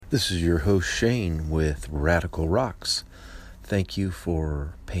This is your host Shane with Radical Rocks. Thank you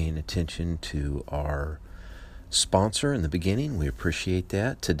for paying attention to our sponsor in the beginning. We appreciate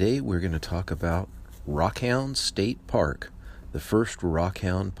that. Today we're going to talk about Rockhound State Park, the first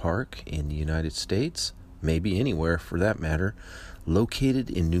rockhound park in the United States, maybe anywhere for that matter, located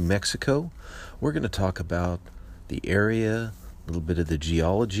in New Mexico. We're going to talk about the area, a little bit of the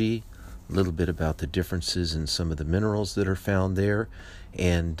geology, a little bit about the differences in some of the minerals that are found there,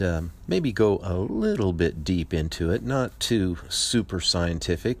 and maybe go a little bit deep into it, not too super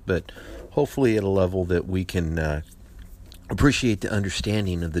scientific, but hopefully at a level that we can appreciate the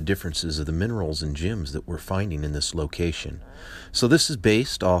understanding of the differences of the minerals and gems that we're finding in this location. So this is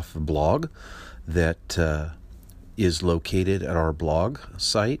based off a blog that is located at our blog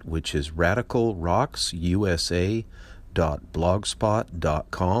site, which is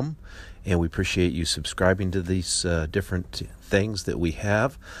radicalrocksusa.blogspot.com. And we appreciate you subscribing to these different things that we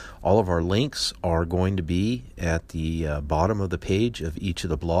have. All of our links are going to be at the bottom of the page of each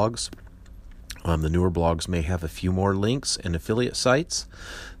of the blogs. The newer blogs may have a few more links and affiliate sites.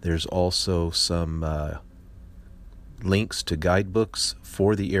 There's also some links to guidebooks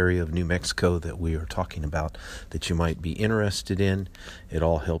for the area of New Mexico that we are talking about that you might be interested in. It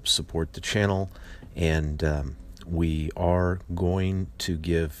all helps support the channel, and we are going to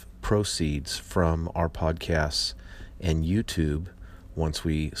give proceeds from our podcasts and YouTube, once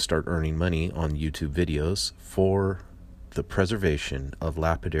we start earning money on YouTube videos, for the preservation of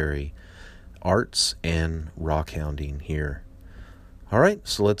lapidary arts and rockhounding here. All right,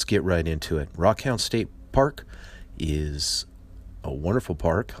 so let's get right into it. Rockhound State Park is a wonderful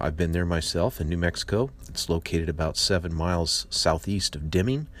park. I've been there myself in New Mexico. It's located about 7 miles southeast of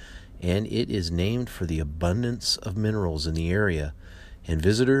Deming, and it is named for the abundance of minerals in the area. And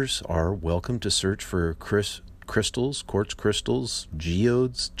visitors are welcome to search for crystals, quartz crystals,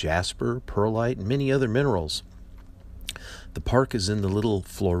 geodes, jasper, perlite, and many other minerals. The park is in the Little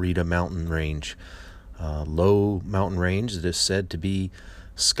Florida mountain range, low mountain range that is said to be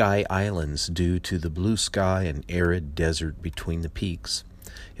sky islands due to the blue sky and arid desert between the peaks.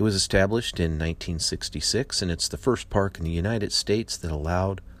 It was established in 1966, and it's the first park in the United States that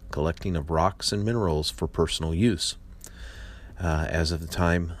allowed collecting of rocks and minerals for personal use. As of the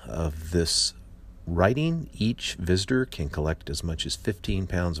time of this writing, each visitor can collect as much as 15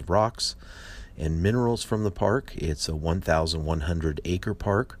 pounds of rocks and minerals from the park. It's a 1,100 acre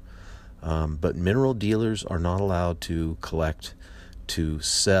park, but mineral dealers are not allowed to collect to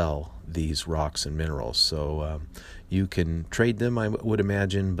sell these rocks and minerals. So you can trade them, I would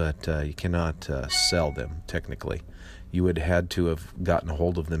imagine, but you cannot sell them technically. You would have had to have gotten a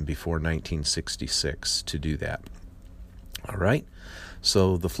hold of them before 1966 to do that. All right,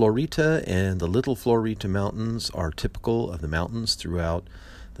 so the Florida and the Little Florida Mountains are typical of the mountains throughout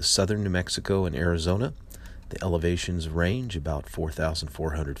the southern New Mexico and Arizona. The elevations range about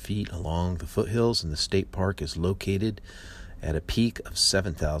 4,400 feet along the foothills, and the state park is located at a peak of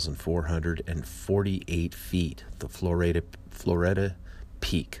 7,448 feet, the Florida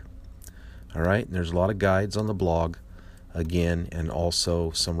Peak. All right, and there's a lot of guides on the blog, again, and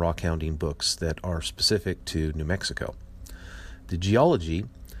also some rockhounding books that are specific to New Mexico. The geology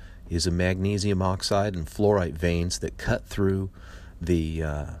is a magnesium oxide and fluorite veins that cut through the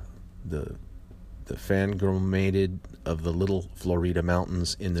fangromated of the Little Florida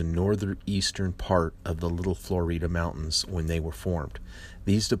Mountains in the northeastern part of the Little Florida Mountains when they were formed.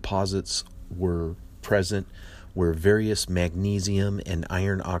 These deposits were present where various magnesium and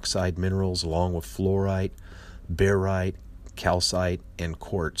iron oxide minerals, along with fluorite, barite, calcite, and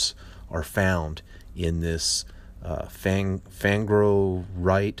quartz, are found in this fangorite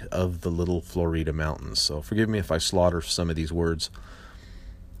of the Little Florida Mountains. So forgive me if I slaughter some of these words.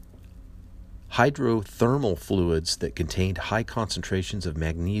 Hydrothermal fluids that contained high concentrations of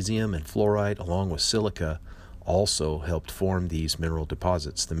magnesium and fluorite along with silica also helped form these mineral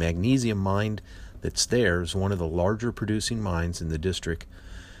deposits. The magnesium mine that's there is one of the larger producing mines in the district.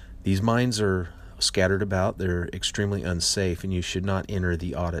 These mines are scattered about. They're extremely unsafe, and you should not enter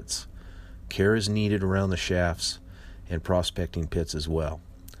the audits. Care is needed around the shafts and prospecting pits as well.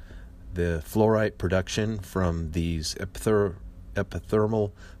 The fluorite production from these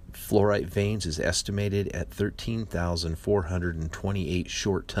epithermal fluorite veins is estimated at 13,428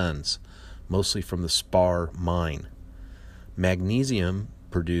 short tons, mostly from the Spar mine. Magnesium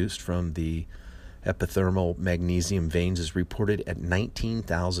produced from the epithermal magnesium veins is reported at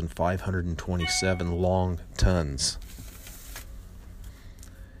 19,527 long tons.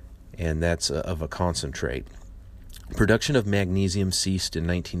 And that's of a concentrate. Production of magnesium ceased in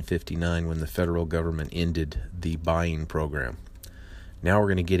 1959 when the federal government ended the buying program. Now we're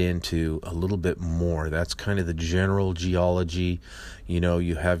going to get into a little bit more. That's kind of the general geology.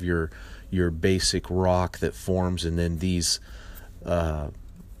 You have your basic rock that forms, and then these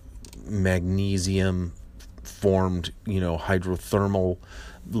magnesium formed, hydrothermal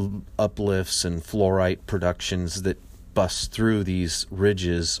uplifts and fluorite productions that bust through these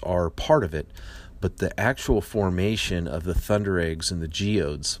ridges are part of it. But the actual formation of the thunder eggs and the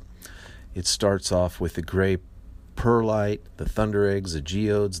geodes, it starts off with the gray pearlite, the thunder eggs, the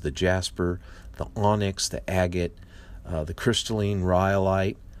geodes, the jasper, the onyx, the agate, the crystalline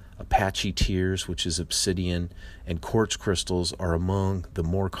rhyolite, Apache tears, which is obsidian, and quartz crystals are among the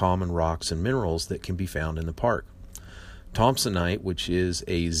more common rocks and minerals that can be found in the park. Thompsonite, which is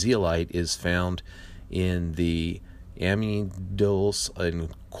a zeolite, is found in the amidoles and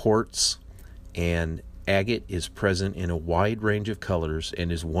quartz, and agate is present in a wide range of colors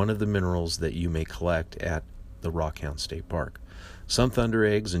and is one of the minerals that you may collect at the Rockhound State Park. Some thunder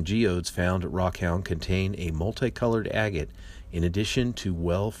eggs and geodes found at Rockhound contain a multicolored agate in addition to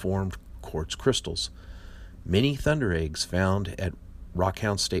well-formed quartz crystals. Many thunder eggs found at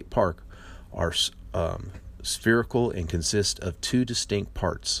Rockhound State Park are spherical and consist of two distinct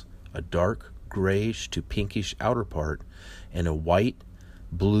parts, a dark grayish to pinkish outer part and a white,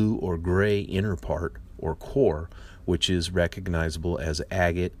 blue, or gray inner part, or core, which is recognizable as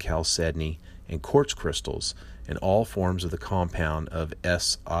agate, chalcedony, and quartz crystals, and all forms of the compound of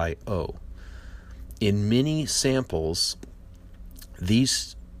SiO. In many samples,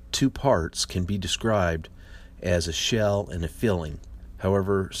 these two parts can be described as a shell and a filling.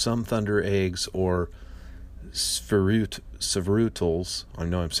 However, some thunder eggs or spherules, I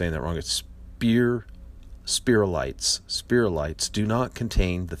know I'm saying that wrong, it's spherulites do not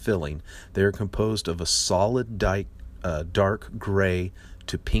contain the filling. They are composed of a solid dark gray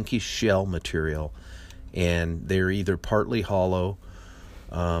to pinkish shell material, and they're either partly hollow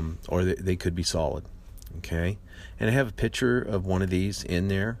or they could be solid. Okay, and I have a picture of one of these in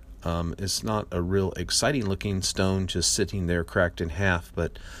there. It's not a real exciting looking stone just sitting there cracked in half,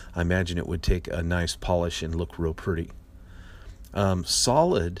 but I imagine it would take a nice polish and look real pretty.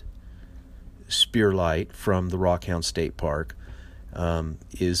 Solid spherulites from the Rockhound State Park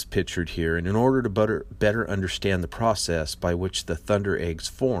is pictured here, and in order to better understand the process by which the thunder eggs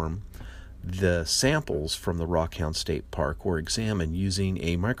form, the samples from the Rockhound State Park were examined using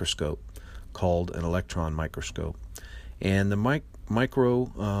a microscope called an electron microscope, and the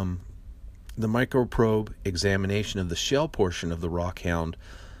microprobe examination of the shell portion of the Rockhound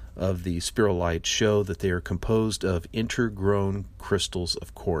of the spherulites show that they are composed of intergrown crystals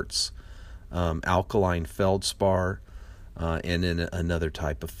of quartz, alkaline feldspar, and then another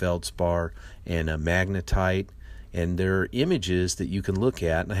type of feldspar, and a magnetite. And there are images that you can look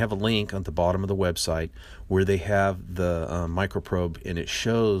at, and I have a link on the bottom of the website where they have the microprobe, and it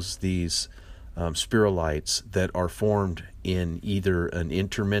shows these spherulites that are formed in either an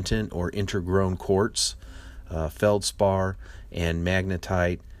intermittent or intergrown quartz, feldspar, and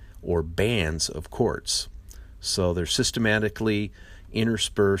magnetite, or bands of quartz. So they're systematically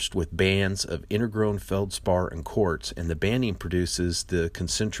interspersed with bands of intergrown feldspar and quartz, and the banding produces the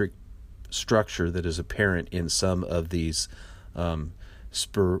concentric structure that is apparent in some of these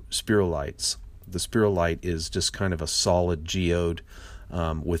spherulites. The spherulite is just kind of a solid geode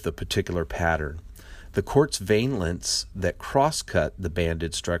with a particular pattern. The quartz veinlets that cross-cut the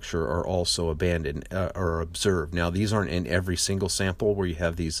banded structure are also observed. Now, these aren't in every single sample where you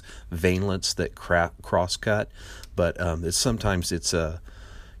have these veinlets that cross-cut, but sometimes it's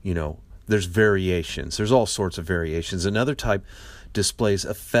there's variations. There's all sorts of variations. Another type displays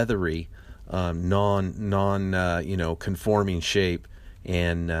a feathery, conforming shape,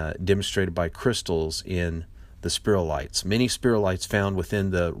 and demonstrated by crystals in the spherulites. Many spherulites found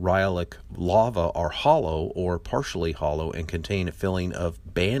within the rhyolic lava are hollow or partially hollow and contain a filling of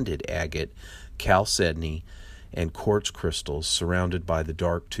banded agate, chalcedony, and quartz crystals surrounded by the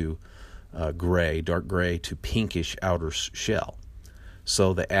dark gray to pinkish outer shell.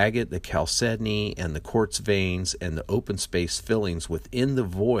 So the agate, the chalcedony, and the quartz veins and the open space fillings within the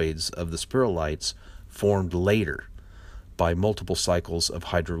voids of the spherulites formed later by multiple cycles of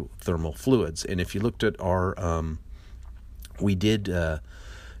hydrothermal fluids. And if you looked at our, we did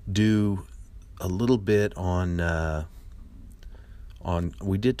do a little bit on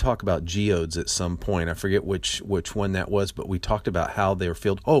we did talk about geodes at some point. I forget which one that was, but we talked about how they were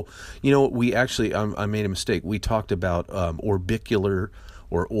filled. Oh, we actually, I made a mistake. We talked about orbicular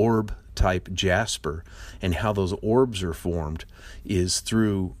or orb type jasper, and how those orbs are formed is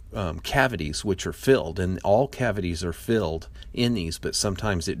through cavities which are filled, and all cavities are filled in these, but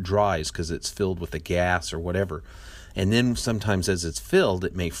sometimes it dries because it's filled with a gas or whatever, And then sometimes as it's filled,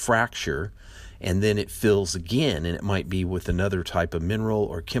 it may fracture, and then it fills again, and it might be with another type of mineral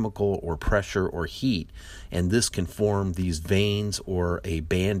or chemical or pressure or heat, and this can form these veins or a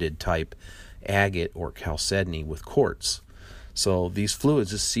banded type agate or chalcedony with quartz. So these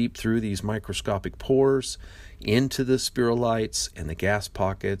fluids just seep through these microscopic pores into the spherulites and the gas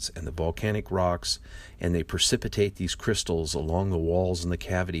pockets and the volcanic rocks, and they precipitate these crystals along the walls in the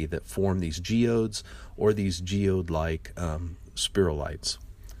cavity that form these geodes or these geode-like spherulites.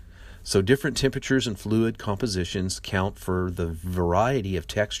 So different temperatures and fluid compositions count for the variety of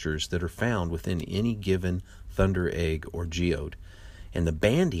textures that are found within any given thunder egg or geode. And the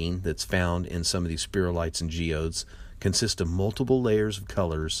banding that's found in some of these spherulites and geodes consists of multiple layers of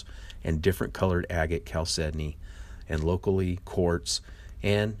colors and different colored agate, chalcedony, and locally quartz,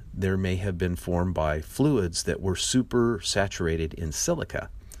 and there may have been formed by fluids that were super saturated in silica.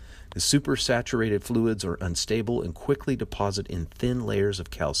 The supersaturated fluids are unstable and quickly deposit in thin layers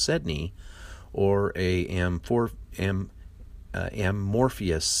of chalcedony or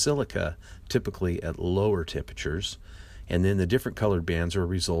amorphous silica, typically at lower temperatures. And then the different colored bands are a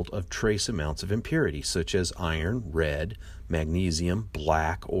result of trace amounts of impurities, such as iron, red, magnesium,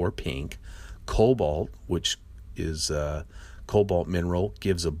 black or pink, cobalt, which is cobalt mineral,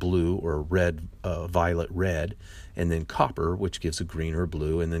 gives a blue or a red, violet red, and then copper, which gives a green or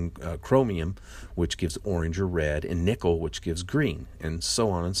blue, and then chromium, which gives orange or red, and nickel, which gives green, and so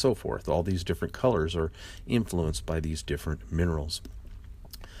on and so forth. All these different colors are influenced by these different minerals.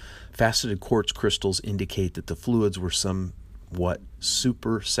 Faceted quartz crystals indicate that the fluids were somewhat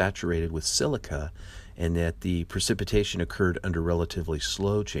supersaturated with silica and that the precipitation occurred under relatively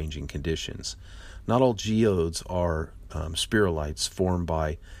slow changing conditions. Not all geodes are spherulites formed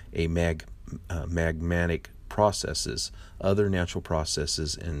by a magmatic processes, other natural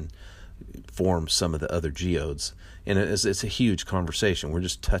processes, and form some of the other geodes. And it's a huge conversation. We're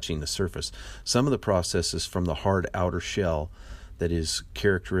just touching the surface. Some of the processes from the hard outer shell that is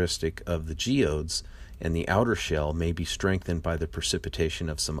characteristic of the geodes, and the outer shell may be strengthened by the precipitation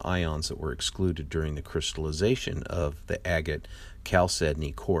of some ions that were excluded during the crystallization of the agate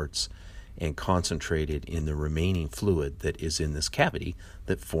chalcedony quartz and concentrated in the remaining fluid that is in this cavity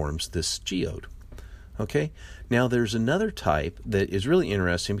that forms this geode. Okay, now there's another type that is really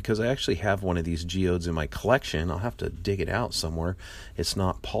interesting because I actually have one of these geodes in my collection. I'll have to dig it out somewhere. It's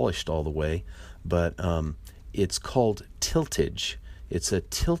not polished all the way, but it's called tiltage. It's a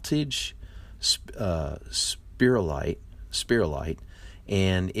tiltage spherulite,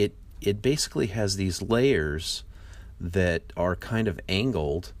 and it basically has these layers that are kind of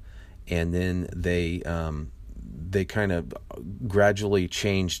angled, and then they kind of gradually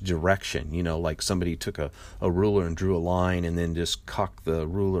change direction, like somebody took a ruler and drew a line and then just cocked the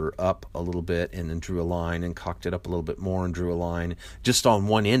ruler up a little bit and then drew a line and cocked it up a little bit more and drew a line just on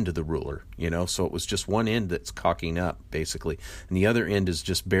one end of the ruler, so it was just one end that's cocking up basically, and the other end is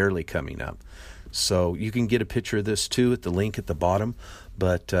just barely coming up. So you can get a picture of this too at the link at the bottom.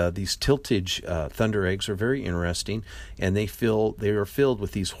 But these tiltage thunder eggs are very interesting, and they are filled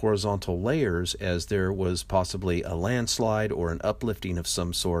with these horizontal layers as there was possibly a landslide or an uplifting of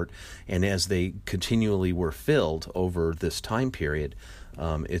some sort. And as they continually were filled over this time period,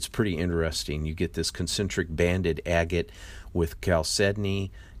 it's pretty interesting. You get this concentric banded agate with chalcedony,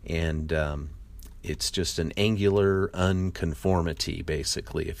 and it's just an angular unconformity,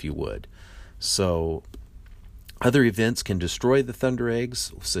 basically, if you would. So other events can destroy the thunder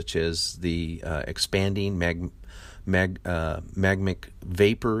eggs, such as the expanding magmic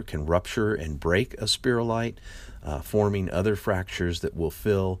vapor can rupture and break a spherulite, forming other fractures that will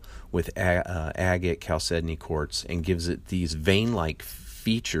fill with agate chalcedony quartz and gives it these vein-like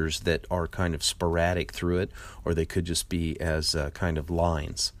features that are kind of sporadic through it, or they could just be as kind of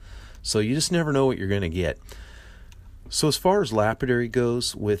lines. So you just never know what you're going to get. So as far as lapidary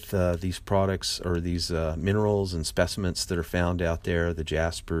goes with these products or these minerals and specimens that are found out there, the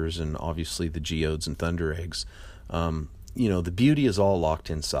jaspers and obviously the geodes and thunder eggs, the beauty is all locked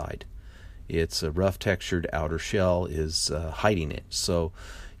inside. It's a rough textured outer shell is hiding it. So,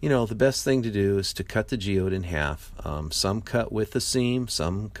 the best thing to do is to cut the geode in half. Some cut with the seam,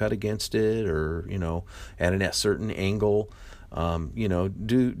 some cut against it, or, at a certain angle.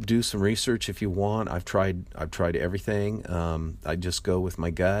 Do some research if you want. I've tried everything. I just go with my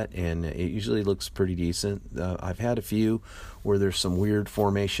gut, and it usually looks pretty decent. I've had a few where there's some weird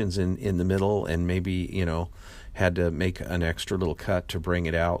formations in the middle, and maybe had to make an extra little cut to bring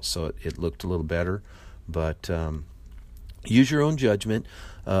it out so it looked a little better. But Use your own judgment.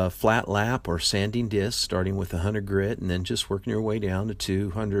 Flat lap or sanding disc, starting with 100 grit, and then just working your way down to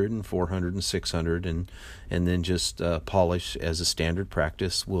 200 and 400 and 600, and then just polish as a standard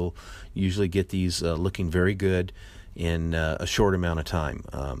practice. Will usually get these looking very good in a short amount of time.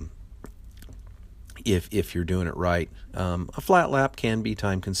 If you're doing it right. A flat lap can be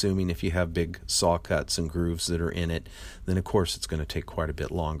time consuming if you have big saw cuts and grooves that are in it. Then of course it's going to take quite a bit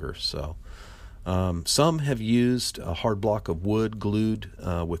longer. So some have used a hard block of wood glued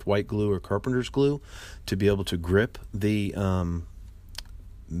with white glue or carpenter's glue to be able to grip the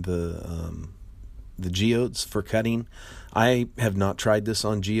geodes for cutting. I have not tried this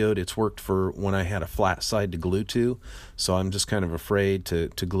on geode. It's worked for when I had a flat side to glue to, so I'm just kind of afraid to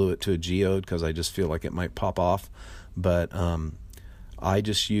glue it to a geode because I just feel like it might pop off. But I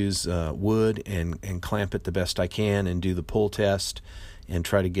just use wood and clamp it the best I can and do the pull test and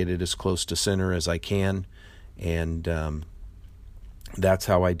try to get it as close to center as I can, and that's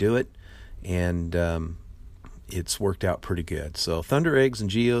how I do it, and it's worked out pretty good. So Thunder Eggs and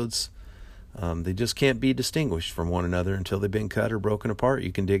geodes, they just can't be distinguished from one another until they've been cut or broken apart.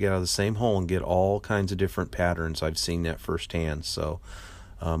 You can dig out of the same hole and get all kinds of different patterns. I've seen that firsthand. So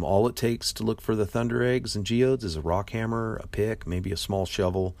all it takes to look for the Thunder Eggs and geodes is a rock hammer, a pick, maybe a small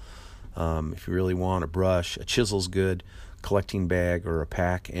shovel. If you really want, a brush, a chisel's good, collecting bag or a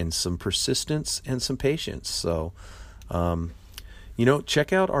pack, and some persistence and some patience. So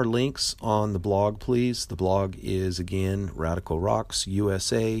check out our links on the blog, please. The blog is, again,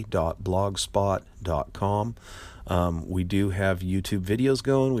 radicalrocksusa.blogspot.com. We do have YouTube videos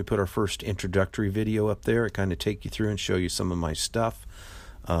going. We put our first introductory video up there. I kind of take you through and show you some of my stuff.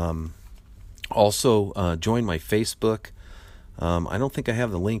 Also, join my Facebook. I don't think I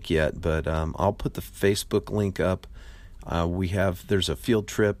have the link yet, but I'll put the Facebook link up. There's a field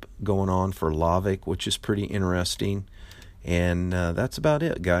trip going on for Lavik, which is pretty interesting. And that's about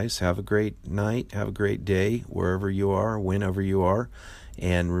it, guys. Have a great night. Have a great day wherever you are, whenever you are.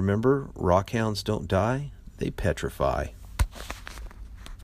 And remember, rockhounds don't die, they petrify.